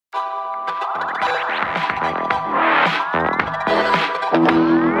Hey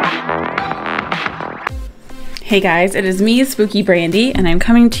guys, it is me, Spooky Brandie, and I'm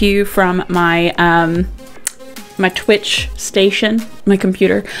coming to you from my my Twitch station, my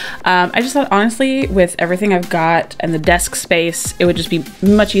computer. I just thought, honestly, with everything I've got and the desk space, it would just be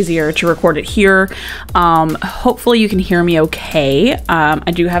much easier to record it here. Hopefully you can hear me okay.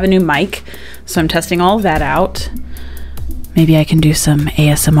 I do have a new mic, so I'm testing all of that out. Maybe I can do some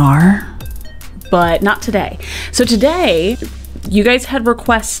ASMR, but not today. So today, you guys had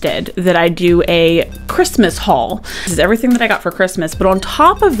requested that I do a Christmas haul. This is everything that I got for Christmas, but on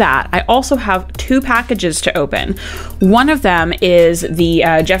top of that, I also have two packages to open. One of them is the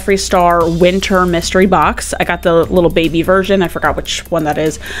Jeffree Star Winter Mystery Box. I got the little baby version. I forgot which one that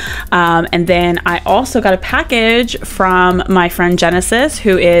is. And then I also got a package from my friend Genesis,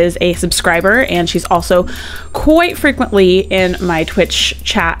 who is a subscriber, and she's also quite frequently in my Twitch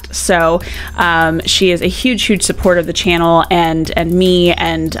chat. So she is a huge, huge support of the channel and me,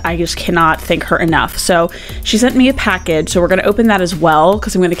 and I just cannot thank her enough. So she sent me a package, so we're going to open that as well,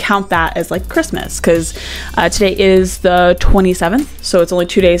 because I'm going to count that as like Christmas, because today is the 27th, so it's only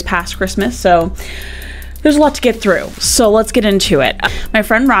 2 days past Christmas, so there's a lot to get through. So let's get into it. My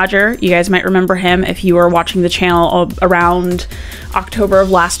friend Roger, you guys might remember him if you were watching the channel around October of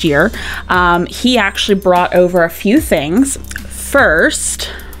last year. He actually brought over a few things.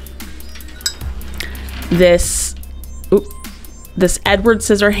 First, this Edward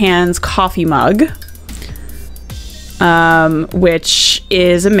Scissorhands coffee mug, which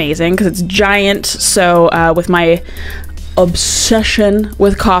is amazing because it's giant. So with my obsession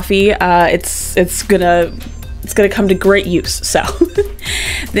with coffee, it's gonna come to great use. So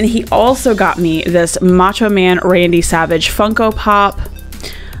then he also got me this Macho Man Randy Savage Funko Pop.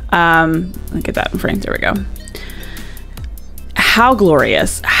 Let me get that in frame. There we go. How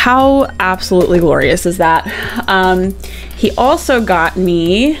glorious, how absolutely glorious is that? He also got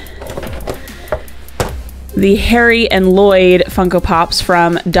me the Harry and Lloyd Funko Pops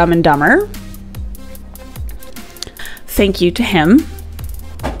from Dumb and Dumber. Thank you to him.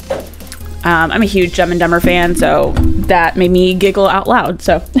 I'm a huge Dumb and Dumber fan, so that made me giggle out loud,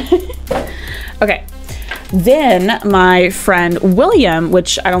 so. Okay. Then my friend William,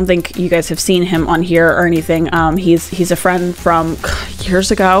 which I don't think you guys have seen him on here or anything. He's a friend from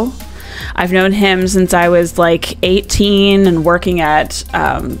years ago. I've known him since I was like 18 and working at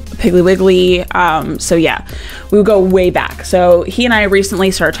Piggly Wiggly. So yeah, we would go way back. So he and I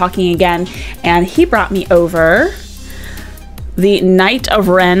recently started talking again, and he brought me over the Knight of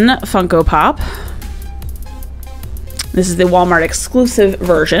Ren Funko Pop. This is the Walmart exclusive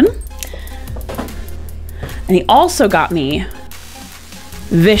version. And he also got me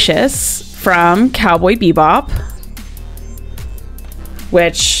Vicious from Cowboy Bebop,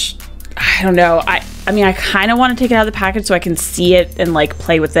 which, I don't know, I mean, I kind of want to take it out of the package so I can see it and like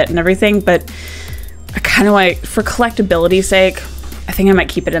play with it and everything, but I kind of like, for collectability's sake, I think I might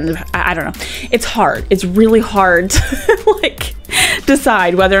keep it in the, I don't know. It's hard. It's really hard to like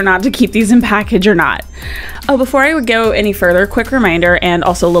decide whether or not to keep these in package or not. Oh, before I would go any further, quick reminder and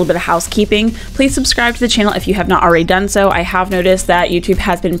also a little bit of housekeeping. Please subscribe to the channel if you have not already done so. I have noticed that YouTube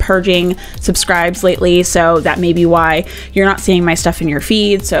has been purging subscribes lately, so that may be why you're not seeing my stuff in your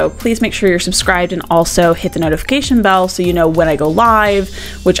feed. So please make sure you're subscribed and also hit the notification bell so you know when I go live,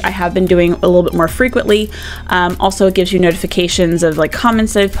 which I have been doing a little bit more frequently. Also, it gives you notifications of like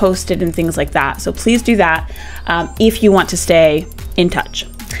comments that I've posted and things like that. So please do that if you want to stay in touch.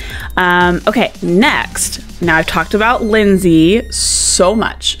 Okay, next. Now I've talked about Lindsay so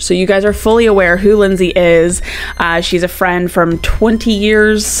much, so you guys are fully aware who Lindsay is. She's a friend from 20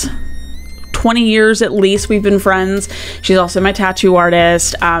 years at least we've been friends. She's also my tattoo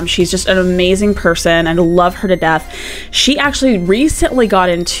artist. She's just an amazing person and I love her to death. She actually recently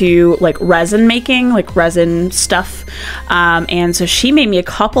got into like resin making, like resin stuff. And so she made me a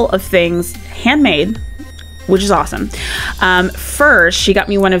couple of things handmade, which is awesome. First, she got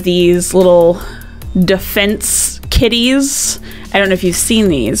me one of these little defense kitties. I don't know if you've seen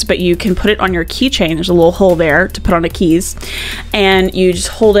these, but you can put it on your keychain. There's a little hole there to put on the keys, and you just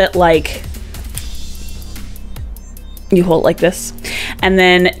hold it like, you hold it like this, and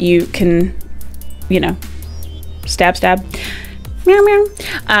then you can, you know, stab, stab, meow,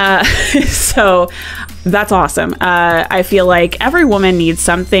 meow. So that's awesome. I feel like every woman needs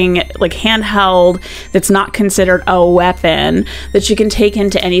something like handheld that's not considered a weapon that you can take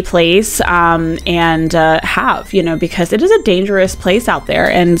into any place and have, you know, because it is a dangerous place out there,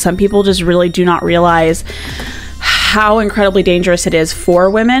 and some people just really do not realize how incredibly dangerous it is for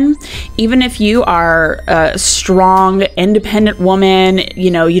women. Even if you are a strong, independent woman,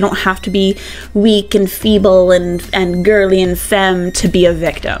 you know, you don't have to be weak and feeble and girly and femme to be a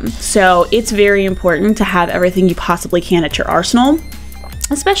victim. So it's very important to have everything you possibly can at your arsenal,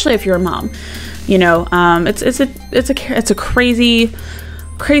 especially if you're a mom. You know, it's a crazy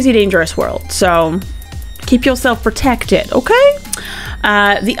dangerous world. So keep yourself protected, okay?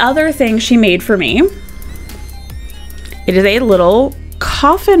 The other thing she made for me, it is a little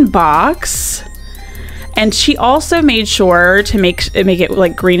coffin box, and she also made sure to make it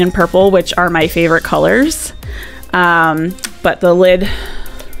like green and purple, which are my favorite colors. But the lid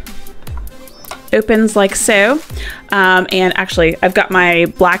opens like so. And actually, I've got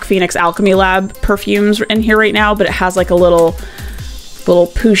my Black Phoenix Alchemy Lab perfumes in here right now, but it has like a little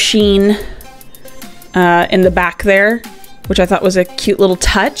pusheen in the back there, which I thought was a cute little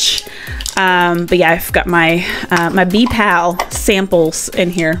touch. But yeah, I've got my my B-Pal samples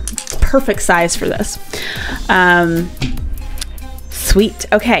in here. Perfect size for this. Sweet.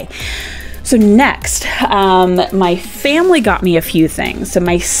 Okay. So next, my family got me a few things. So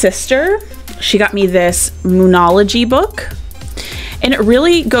my sister, she got me this Moonology book, and it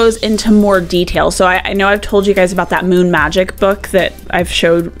really goes into more detail. So I know I've told you guys about that Moon Magic book that I've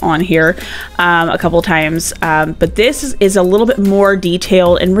showed on here a couple times, but this is a little bit more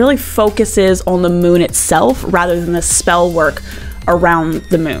detailed and really focuses on the moon itself rather than the spell work around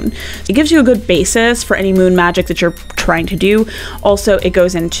the moon. It gives you a good basis for any moon magic that you're trying to do. Also, it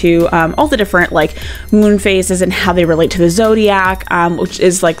goes into all the different like moon phases and how they relate to the zodiac, which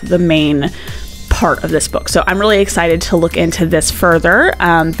is like the main part of this book. So I'm really excited to look into this further.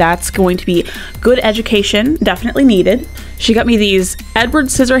 That's going to be good education, definitely needed. She got me these Edward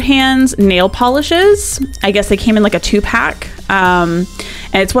Scissorhands nail polishes. I guess they came in like a 2-pack, and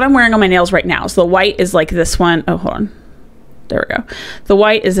it's what I'm wearing on my nails right now. So the white is like this one. Oh, hold on. There we go. The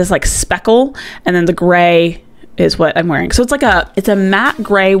white is this like speckle, and then the gray is what I'm wearing. So it's a matte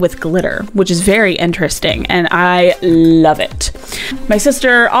gray with glitter, which is very interesting, and I love it. My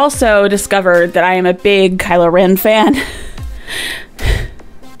sister also discovered that I am a big Kylo Ren fan.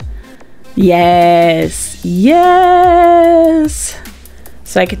 Yes, yes.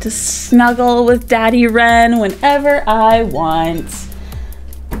 So I get to snuggle with Daddy Ren whenever I want.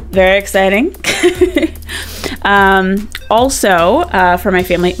 Very exciting. Also, for my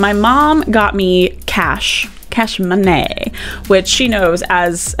family, my mom got me cash money, which she knows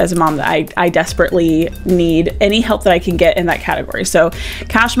as a mom that I desperately need any help that I can get in that category. So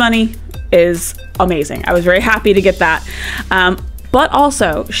cash money is amazing. I was very happy to get that. But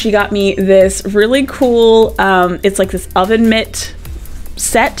also she got me this really cool, it's like this oven mitt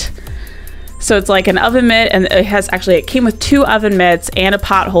set. So it's like an oven mitt, and it came with 2 oven mitts and a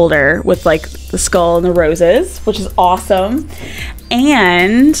pot holder with like the skull and the roses, which is awesome.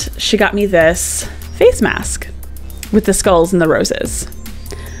 And she got me this face mask with the skulls and the roses.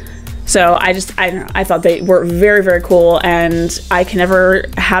 So I don't know, I thought they were very, very cool, and I can never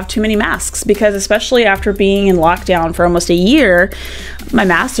have too many masks because especially after being in lockdown for almost a year, my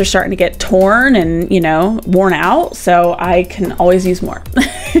masks are starting to get torn and, you know, worn out. So I can always use more.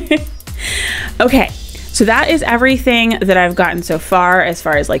 Okay, so that is everything that I've gotten so far as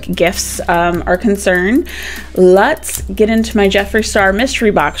like gifts are concerned. Let's get into my Jeffree Star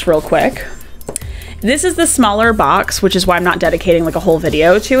mystery box real quick. This is the smaller box, which is why I'm not dedicating like a whole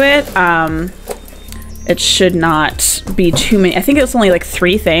video to it. It should not be too many. I think it's only like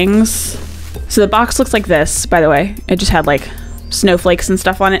 3 things. So the box looks like this, by the way. It just had like snowflakes and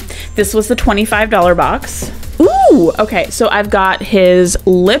stuff on it. This was the $25 box. Ooh, okay, so I've got his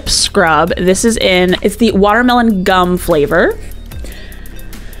lip scrub. This is it's the watermelon gum flavor.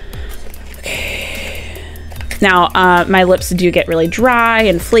 Okay. Now, my lips do get really dry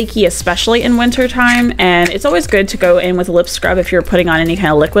and flaky, especially in winter time, and it's always good to go in with a lip scrub if you're putting on any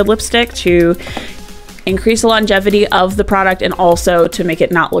kind of liquid lipstick to increase the longevity of the product and also to make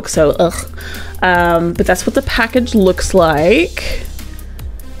it not look so ugh. But that's what the package looks like.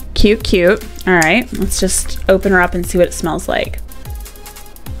 Cute, cute. All right, let's just open her up and see what it smells like.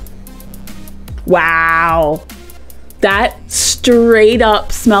 Wow. That straight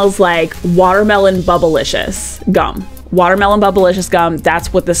up smells like watermelon bubblicious gum. Watermelon bubblicious gum,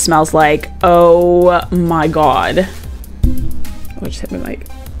 that's what this smells like. Oh my God. Oh, I just hit my mic.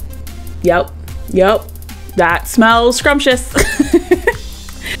 Yep, that smells scrumptious.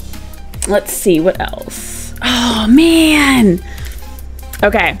 Let's see, what else? Oh man.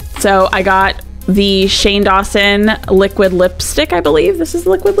 Okay, so I got the Shane Dawson liquid lipstick, I believe. This is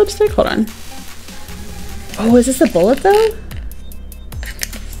liquid lipstick, hold on. Oh, is this a bullet though?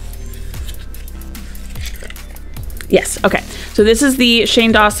 Yes, okay. So this is the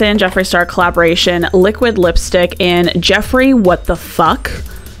Shane Dawson, Jeffree Star collaboration liquid lipstick in Jeffree What the Fuck.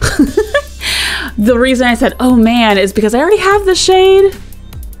 The reason I said, oh man, is because I already have the shade,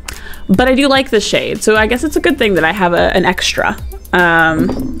 but I do like the shade. So I guess it's a good thing that I have an extra.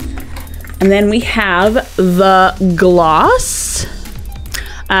 And then we have the gloss.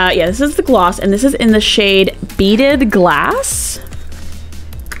 Yeah, this is the gloss, and this is in the shade Beaded Glass.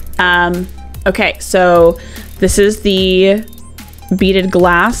 Okay, so this is the Beaded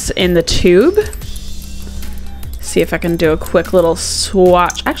Glass in the tube. See if I can do a quick little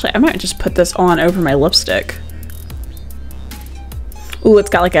swatch. Actually, I might just put this on over my lipstick. Ooh, it's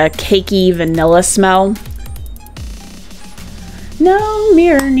got like a cakey vanilla smell. No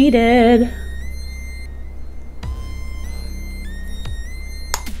mirror needed.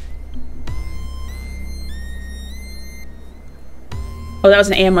 Oh, that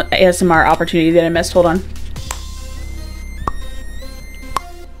was an ASMR opportunity that I missed. Hold on.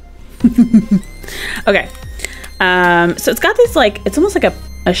 Okay. So it's got these like, it's almost like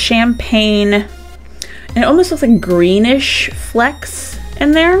a champagne, and it almost looks like greenish flecks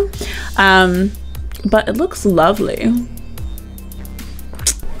in there. But it looks lovely.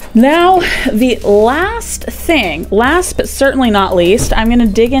 Now, the last thing, last but certainly not least, I'm gonna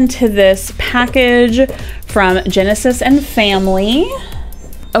dig into this package from Genesis and Family.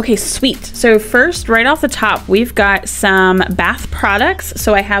 Okay, sweet. So first, right off the top, we've got some bath products.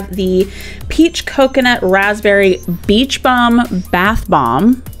 So I have the Peach Coconut Raspberry Beach Balm Bath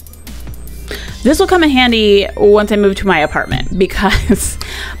Bomb. This will come in handy once I move to my apartment because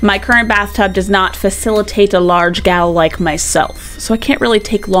my current bathtub does not facilitate a large gal like myself. So I can't really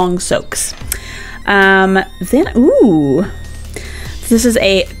take long soaks. Ooh. This is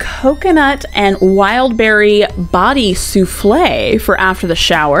a coconut and wildberry body souffle for after the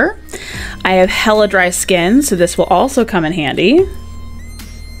shower. I have hella dry skin, so this will also come in handy.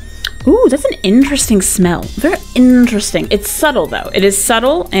 Ooh, that's an interesting smell. Very interesting. It's subtle though. It is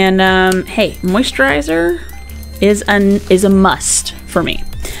subtle, and hey, moisturizer is a must for me.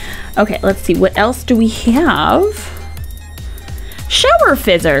 Okay, let's see. What else do we have? Shower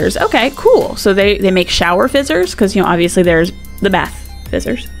fizzers. Okay, cool. So they make shower fizzers because, you know, obviously there's the bath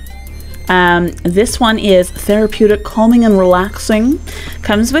fizzers. This one is therapeutic, calming, and relaxing.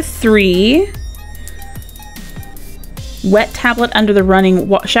 Comes with 3. Wet tablet under the running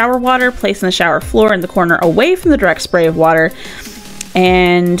shower water, placed on the shower floor in the corner away from the direct spray of water,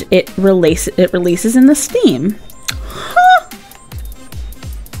 and it releases in the steam. Huh.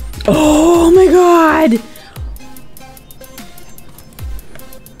 Oh my god!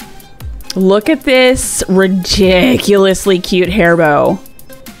 Look at this ridiculously cute hair bow.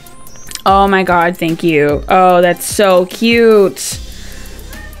 Oh my god, thank you. Oh, that's so cute.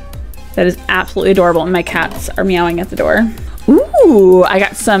 That is absolutely adorable, and my cats are meowing at the door. Ooh, I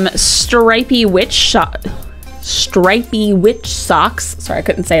got some stripy witch socks. Sorry, I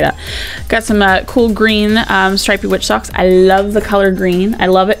couldn't say that. Got some cool green stripy witch socks. I love the color green. I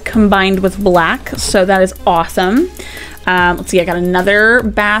love it combined with black, so that is awesome. Let's see, I got another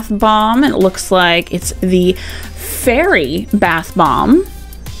bath bomb, and it looks like it's the Fairy Bath Bomb.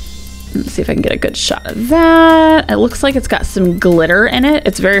 Let's see if I can get a good shot of that. It looks like it's got some glitter in it.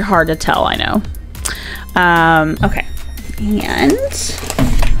 It's very hard to tell, I know. Okay, and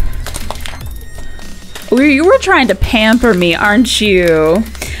you were trying to pamper me, aren't you?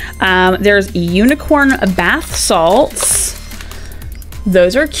 There's unicorn bath salts.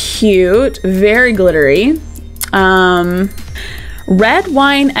 Those are cute, very glittery. Red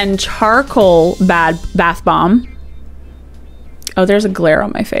wine and charcoal bath bomb. Oh, there's a glare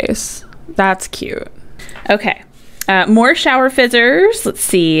on my face. That's cute. Okay, more shower fizzers. Let's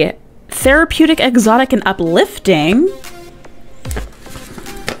see. Therapeutic, exotic, and uplifting.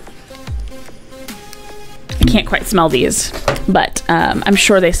 I can't quite smell these, but I'm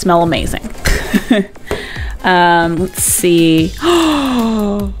sure they smell amazing. Let's see.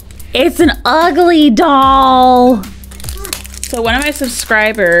 It's an ugly doll. So one of my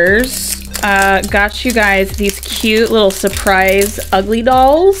subscribers got you guys these cute little surprise ugly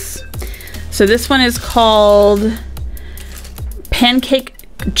dolls. So this one is called Pancake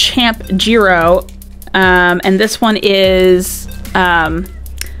Champ Jiro, and this one is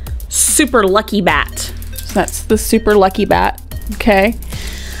Super Lucky Bat. So that's the Super Lucky Bat. Okay.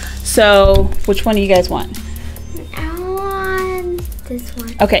 So which one do you guys want? This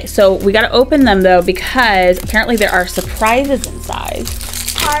one. Okay, so we gotta open them though because apparently there are surprises inside.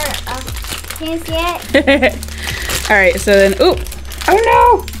 Can you see it? All right, so then, oh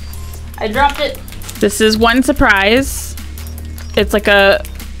no, I dropped it. This is one surprise. It's like I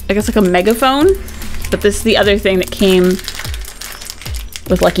guess like a megaphone. but this is the other thing that came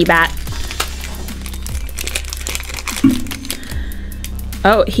with Lucky Bat.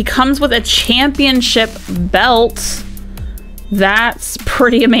 Oh, he comes with a championship belt. That's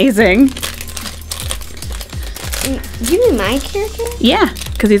pretty amazing. Do you mean my character? Yeah,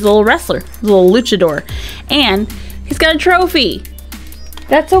 because he's a little wrestler, a little luchador. And he's got a trophy.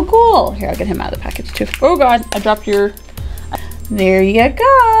 That's so cool. Here, I'll get him out of the package too. Oh God, I dropped your... There you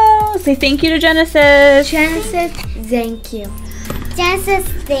go. Say thank you to Genesis. Genesis, thank you. Genesis,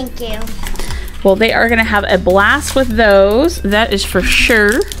 thank you. Well, they are gonna have a blast with those. That is for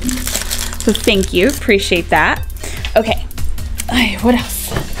sure. So thank you, appreciate that. Okay, what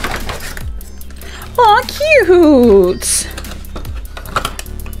else? Aw, cute.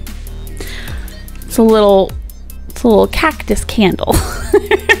 It's a little cactus candle.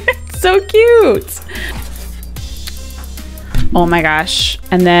 So cute. Oh my gosh.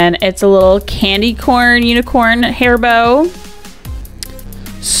 And then it's a little candy corn unicorn hair bow.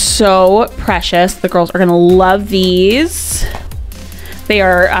 So precious. The girls are gonna love these. They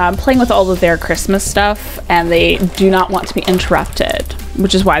are playing with all of their Christmas stuff and they do not want to be interrupted,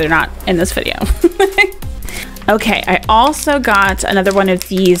 which is why they're not in this video. Okay, I also got another one of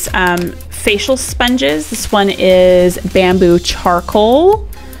these facial sponges. This one is bamboo charcoal.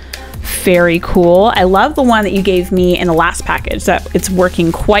 Very cool. I love the one that you gave me in the last package. That it's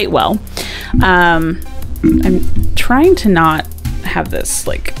working quite well. I'm trying to not have this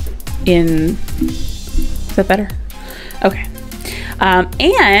like in... Is that better? Okay.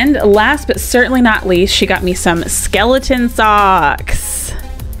 And last but certainly not least, she got me some skeleton socks.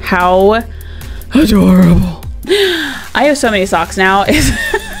 How adorable. I have so many socks now.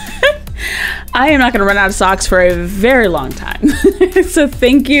 I am not going to run out of socks for a very long time. So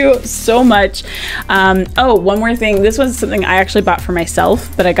thank you so much. Oh, one more thing. This was something I actually bought for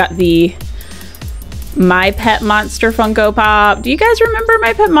myself, but I got the My Pet Monster Funko Pop. Do you guys remember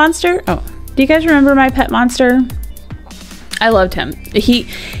My Pet Monster? Oh, do you guys remember My Pet Monster? I loved him.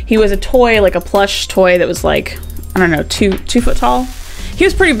 He was a toy, like a plush toy that was like, I don't know, two foot tall. He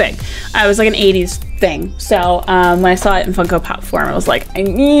was pretty big. It was like an 80s thing. So when I saw it in Funko Pop form, I was like, I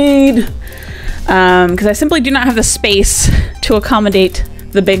need, because I simply do not have the space to accommodate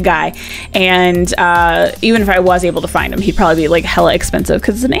the big guy. And even if I was able to find him, he'd probably be like hella expensive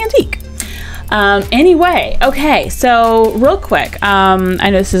because it's an antique. Anyway, okay, so real quick, I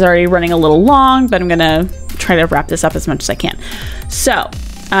know this is already running a little long, but I'm gonna try to wrap this up as much as I can. So,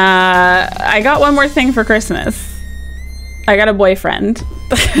 I got one more thing for Christmas. I got a boyfriend.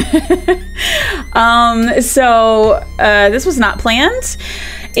 This was not planned.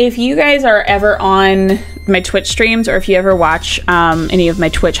 If you guys are ever on my Twitch streams, or if you ever watch any of my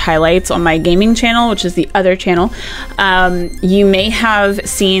Twitch highlights on my gaming channel, which is the other channel, you may have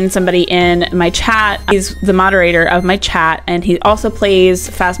seen somebody in my chat. He's the moderator of my chat, and he also plays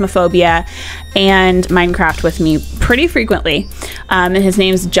Phasmophobia and Minecraft with me pretty frequently. And his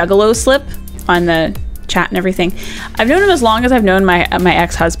name's Juggalo Slip on the chat and everything. I've known him as long as I've known my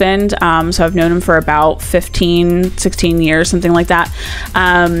ex-husband, so I've known him for about 16 years, something like that.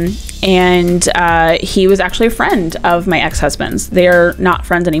 And he was actually a friend of my ex-husband's. They're not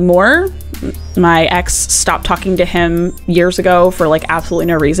friends anymore. My ex stopped talking to him years ago for like absolutely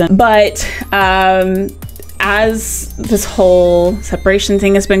no reason. But as this whole separation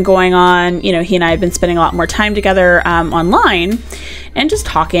thing has been going on, you know, he and I have been spending a lot more time together online and just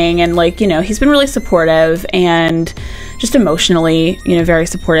talking, and like, you know, he's been really supportive and just emotionally, you know, very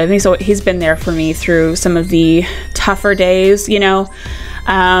supportive. And so he's been there for me through some of the tougher days, you know,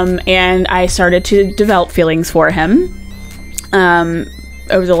 and I started to develop feelings for him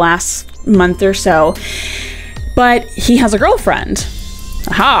over the last month or so. But he has a girlfriend.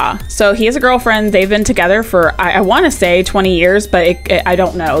 Aha. So he has a girlfriend. They've been together for, I want to say 20 years, but I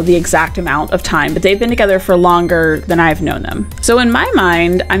don't know the exact amount of time, but they've been together for longer than I've known them. So in my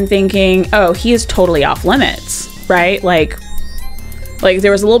mind, I'm thinking, oh, he is totally off limits, right? Like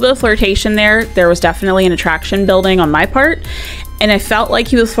there was a little bit of flirtation there. There was definitely an attraction building on my part. And I felt like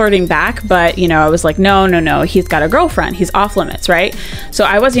he was flirting back, but you know, I was like, no, he's got a girlfriend. He's off limits, right? So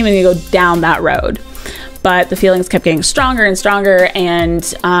I wasn't even gonna go down that road. But the feelings kept getting stronger and stronger, and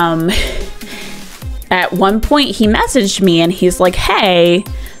at one point he messaged me and he's like, hey,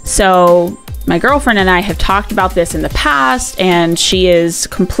 so my girlfriend and I have talked about this in the past, and she is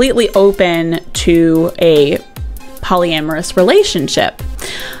completely open to a polyamorous relationship.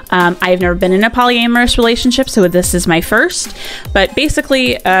 I've never been in a polyamorous relationship, so this is my first, but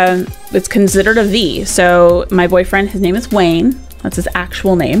basically it's considered a V. So my boyfriend, his name is Wayne. That's his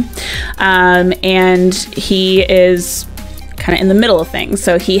actual name. And he is kind of in the middle of things.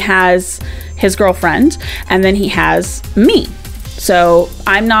 So he has his girlfriend, and then he has me. So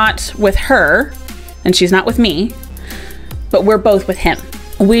I'm not with her and she's not with me, but we're both with him.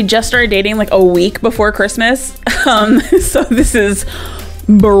 We just started dating like a week before Christmas. So this is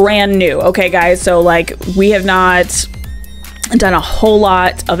brand new. Okay, guys. So like we have not done a whole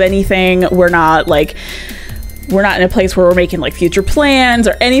lot of anything. We're not in a place where we're making like future plans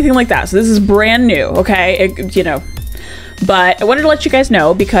or anything like that. So this is brand new. Okay. But I wanted to let you guys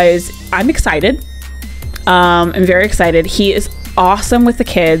know because I'm excited. I'm very excited. He is awesome with the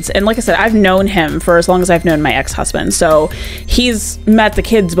kids, and like I said, I've known him for as long as I've known my ex-husband, so he's met the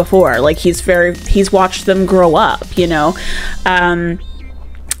kids before. Like he's watched them grow up, and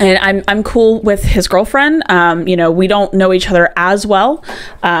I'm cool with his girlfriend. We don't know each other as well,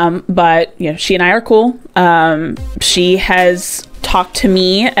 but she and I are cool. She has talked to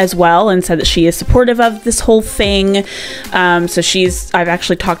me as well and said that she is supportive of this whole thing. So I've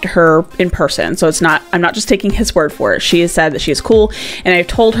actually talked to her in person. So I'm not just taking his word for it. She has said that she is cool, and I've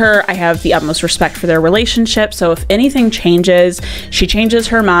told her I have the utmost respect for their relationship. So if anything changes, she changes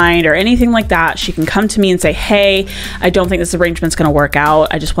her mind or anything like that, she can come to me and say, hey, I don't think this arrangement's going to work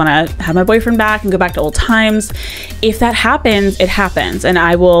out. I just want to have my boyfriend back and go back to old times. If that happens, it happens, and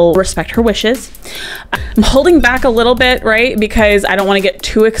I will respect her wishes. I'm holding back a little bit, right? Because I don't want to get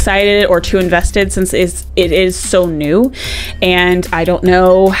too excited or too invested since it is so new and I don't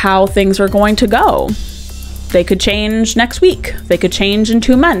know how things are going to go. They could change next week. They could change in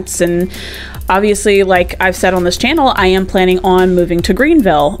 2 months. And obviously, like I've said on this channel, I am planning on moving to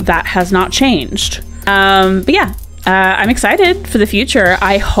Greenville. That has not changed. But yeah, I'm excited for the future.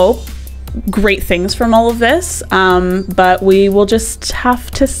 I hope great things from all of this, but we will just have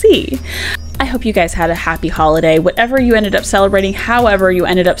to see. I hope you guys had a happy holiday, whatever you ended up celebrating, however you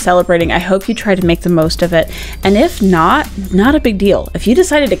ended up celebrating. I hope you try to make the most of it. And if not a big deal. If you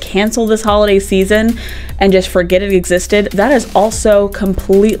decided to cancel this holiday season and just forget it existed, that is also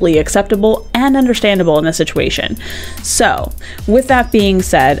completely acceptable and understandable in this situation. So with that being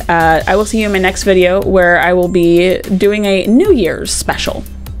said, I will see you in my next video where I will be doing a New Year's special.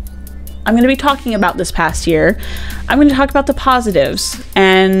 I'm going to be talking about this past year. I'm going to talk about the positives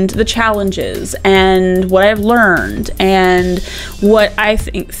and the challenges and what I've learned and what I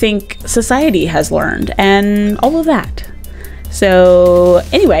think society has learned and all of that. So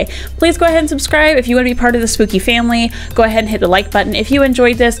anyway, please go ahead and subscribe if you want to be part of the spooky family. Go ahead and hit the like button if you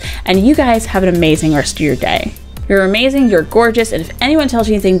enjoyed this, and you guys have an amazing rest of your day. You're amazing, you're gorgeous, and if anyone tells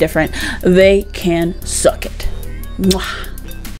you anything different, they can suck it. Mwah.